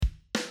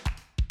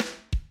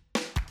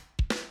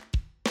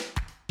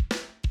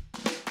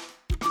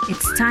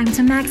It's time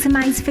to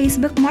maximize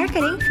Facebook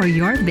marketing for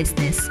your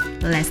business.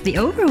 Less the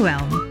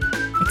overwhelm.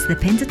 It's the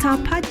Pin to Top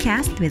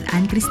podcast with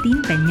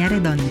Ann-Christine Peña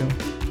Redondo.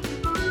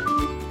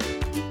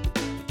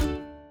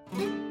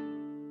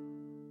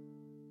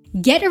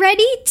 Get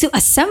ready to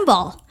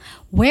assemble!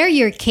 Wear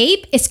Your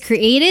Cape is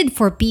created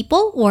for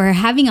people who are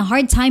having a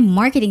hard time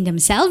marketing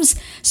themselves,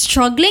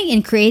 struggling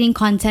in creating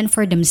content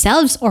for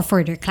themselves or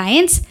for their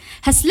clients,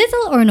 has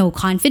little or no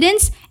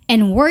confidence,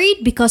 and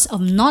worried because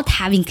of not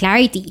having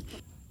clarity.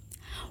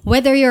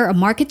 Whether you're a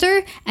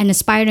marketer, an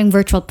aspiring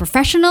virtual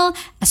professional,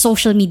 a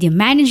social media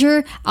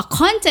manager, a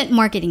content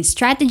marketing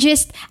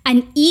strategist,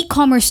 an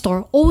e-commerce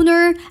store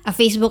owner, a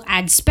Facebook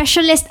ad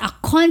specialist, a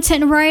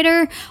content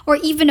writer, or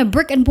even a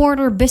brick and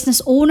mortar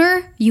business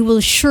owner, you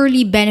will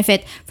surely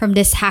benefit from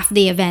this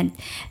half-day event.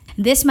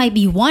 This might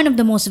be one of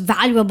the most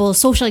valuable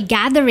social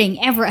gathering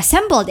ever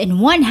assembled in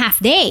one half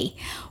day.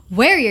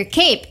 Wear Your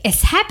Cape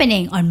is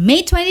happening on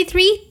May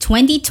 23,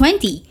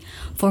 2020.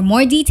 For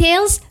more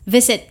details,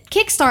 visit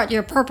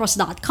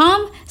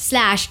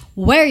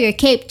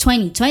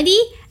kickstartyourpurpose.com/wearyourcape2020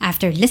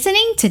 after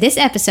listening to this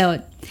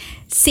episode.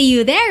 See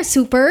you there,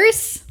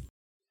 supers!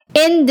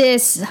 In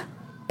this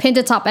Pin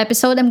to Top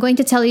episode, I'm going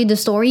to tell you the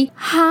story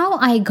how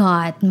I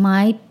got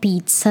my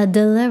pizza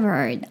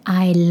delivered.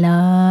 I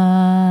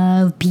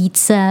love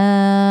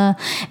pizza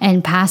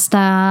and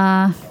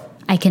pasta.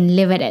 I can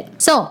live with it.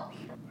 So,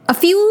 a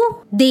few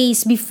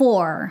days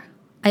before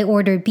I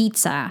ordered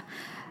pizza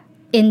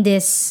in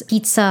this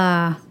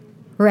pizza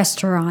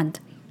restaurant,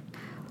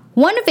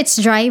 one of its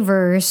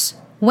drivers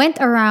went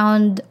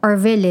around our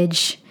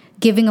village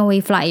giving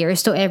away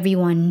flyers to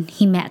everyone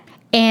he met.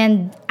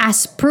 And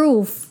as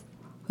proof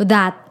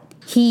that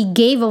he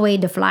gave away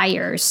the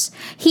flyers,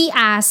 he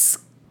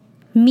asked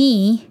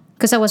me,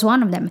 because I was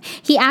one of them,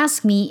 he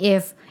asked me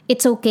if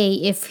it's okay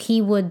if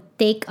he would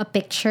take a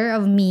picture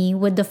of me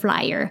with the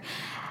flyer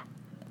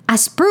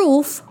as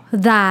proof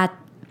that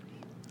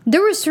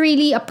there was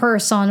really a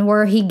person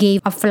where he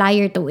gave a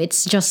flyer to.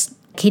 It's just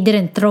he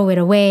didn't throw it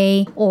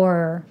away,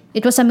 or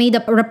it was a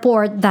made-up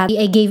report that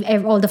I gave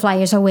all the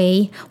flyers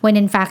away when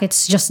in fact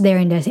it's just there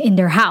in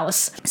their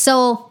house.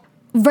 So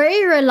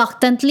very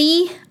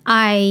reluctantly,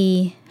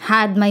 I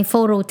had my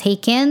photo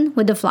taken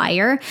with the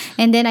flyer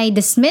and then I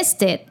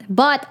dismissed it,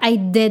 but I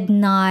did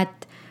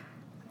not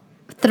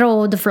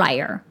throw the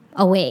flyer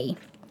away.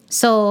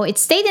 So it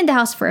stayed in the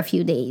house for a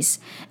few days.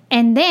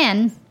 And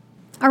then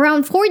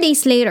around 4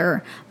 days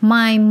later,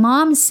 my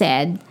mom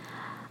said,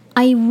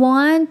 I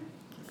want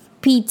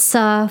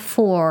pizza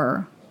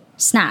for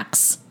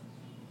snacks.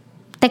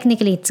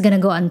 Technically, it's gonna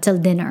go until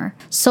dinner.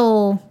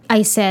 So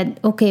I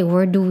said, okay,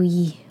 where do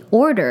we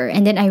order?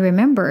 And then I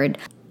remembered,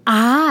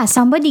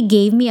 somebody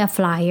gave me a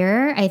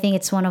flyer. I think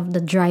it's one of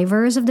the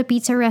drivers of the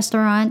pizza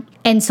restaurant.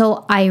 And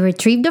so I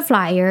retrieved the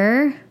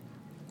flyer,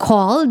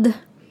 called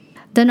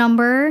the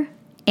number,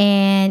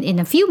 and in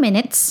a few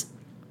minutes,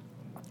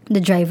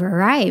 the driver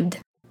arrived.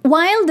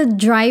 While the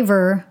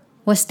driver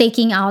was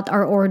taking out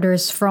our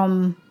orders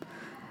from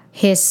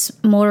his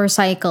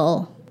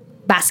motorcycle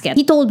basket,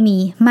 he told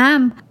me,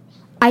 Ma'am,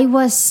 I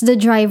was the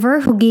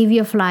driver who gave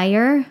you a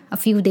flyer a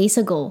few days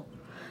ago.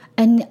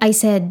 And I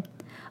said,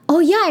 oh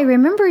yeah, I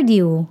remembered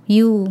you.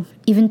 You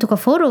even took a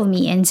photo of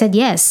me and said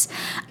yes.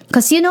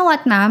 Because you know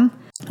what, ma'am?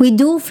 We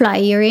do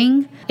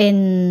flyering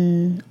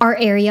in our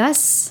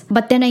areas.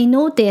 But then I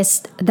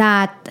noticed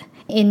that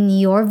in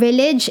your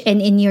village and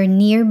in your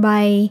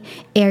nearby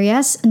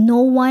areas,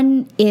 no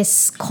one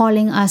is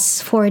calling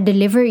us for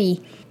delivery.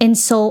 And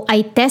so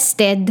I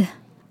tested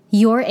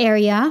your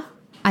area.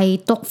 I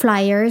took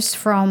flyers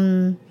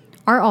from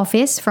our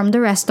office, from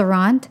the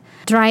restaurant,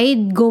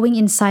 tried going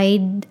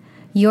inside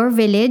your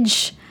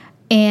village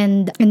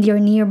and in your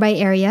nearby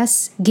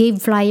areas,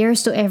 gave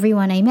flyers to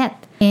everyone I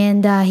met.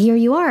 And here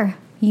you are.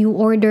 You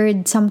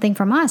ordered something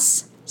from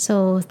us.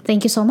 So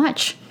thank you so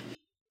much.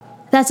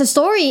 That's a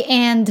story,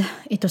 and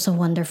it was a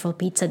wonderful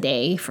pizza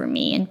day for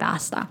me and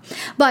pasta.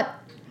 But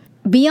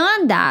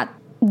beyond that,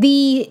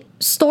 the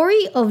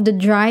story of the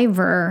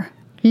driver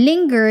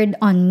lingered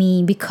on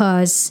me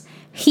because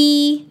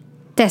he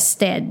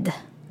tested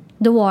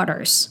the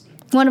waters.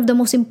 One of the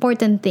most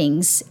important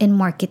things in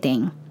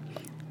marketing.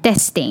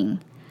 Testing,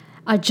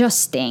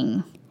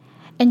 adjusting,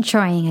 and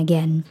trying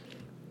again.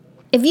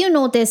 If you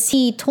notice,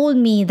 he told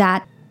me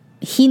that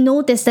he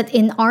noticed that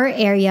in our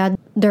area,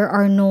 there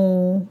are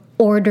no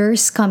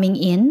orders coming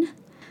in.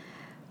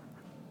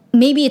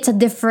 Maybe it's a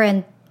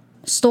different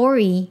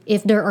story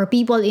if there are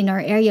people in our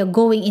area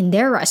going in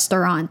their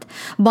restaurant.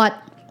 But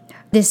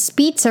this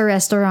pizza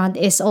restaurant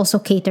is also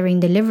catering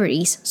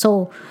deliveries.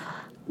 So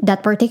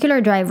that particular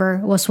driver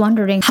was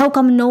wondering, how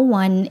come no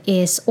one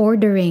is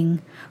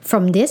ordering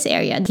from this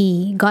area?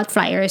 He got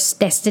flyers,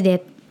 tested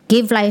it,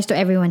 gave flyers to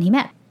everyone he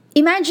met.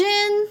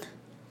 Imagine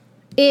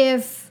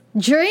if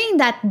during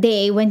that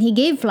day when he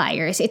gave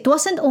flyers, it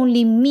wasn't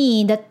only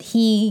me that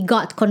he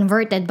got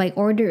converted by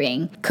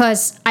ordering,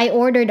 because I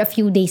ordered a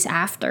few days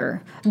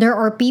after. There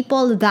are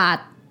people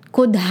that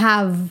could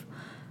have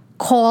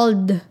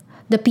called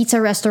the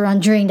pizza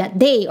restaurant during that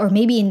day or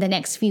maybe in the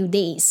next few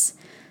days.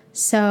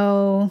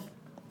 So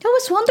that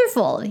was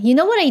wonderful. You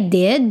know what I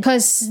did?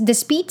 Because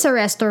this pizza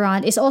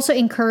restaurant is also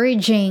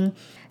encouraging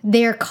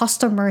their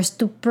customers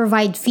to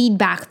provide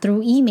feedback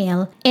through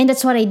email. And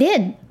that's what I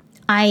did.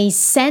 I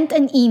sent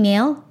an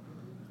email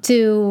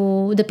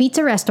to the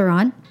pizza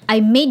restaurant. I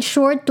made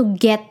sure to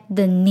get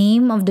the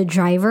name of the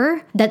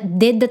driver that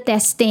did the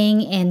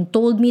testing and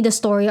told me the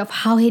story of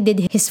how he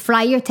did his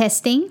fryer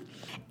testing.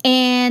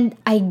 And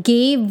I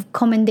gave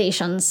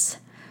commendations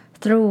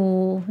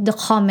through the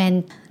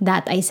comment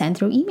that I sent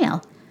through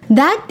email.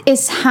 That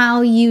is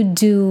how you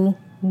do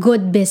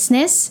good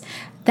business.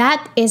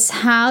 That is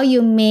how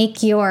you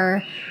make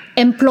your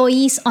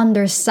employees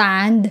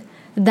understand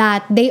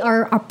that they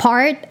are a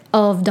part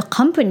of the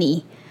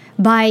company,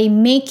 by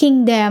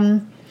making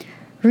them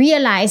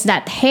realize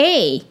that,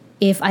 hey,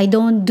 if I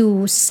don't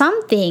do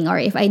something, or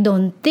if I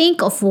don't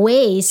think of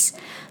ways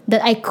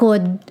that I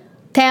could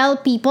tell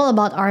people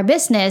about our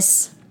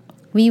business,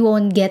 we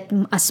won't get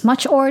as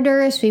much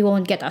orders, we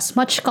won't get as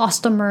much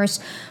customers.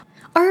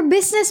 Our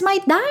business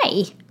might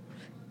die.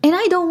 And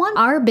I don't want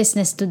our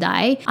business to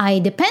die. I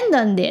depend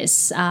on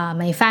this.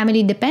 My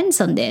family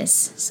depends on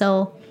this.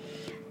 So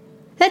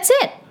that's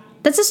it.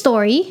 That's a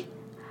story.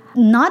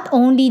 Not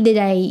only did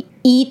I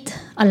eat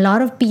a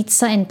lot of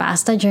pizza and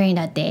pasta during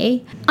that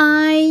day,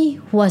 I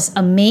was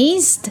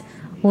amazed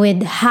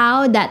with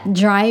how that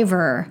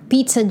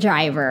pizza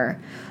driver,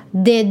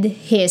 did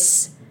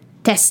his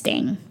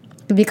testing,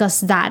 because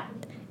that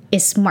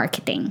is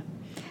marketing.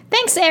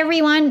 Thanks,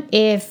 everyone.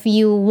 If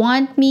you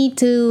want me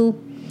to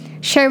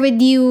share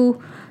with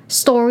you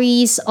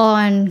stories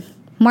on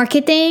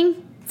marketing,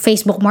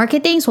 Facebook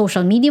marketing,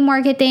 social media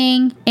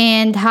marketing,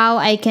 and how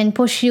I can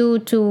push you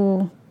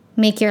to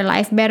make your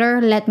life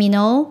better, let me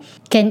know.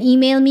 You can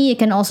email me. You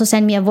can also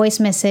send me a voice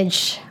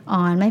message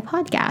on my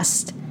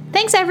podcast.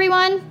 Thanks,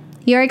 everyone.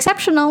 You're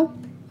exceptional.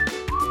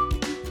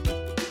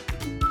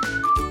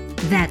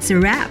 That's a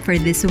wrap for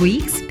this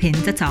week's Pin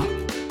to Top.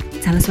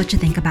 Tell us what you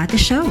think about the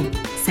show.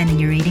 Send in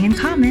your rating and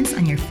comments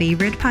on your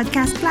favorite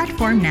podcast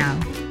platform now.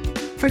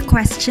 For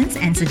questions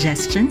and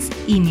suggestions,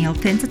 email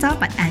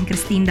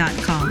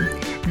pintotop@annchristine.com.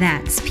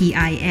 That's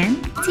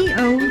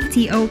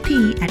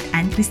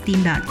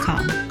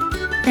PINTOTOP@annchristine.com.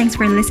 Thanks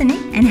for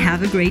listening and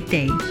have a great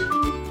day.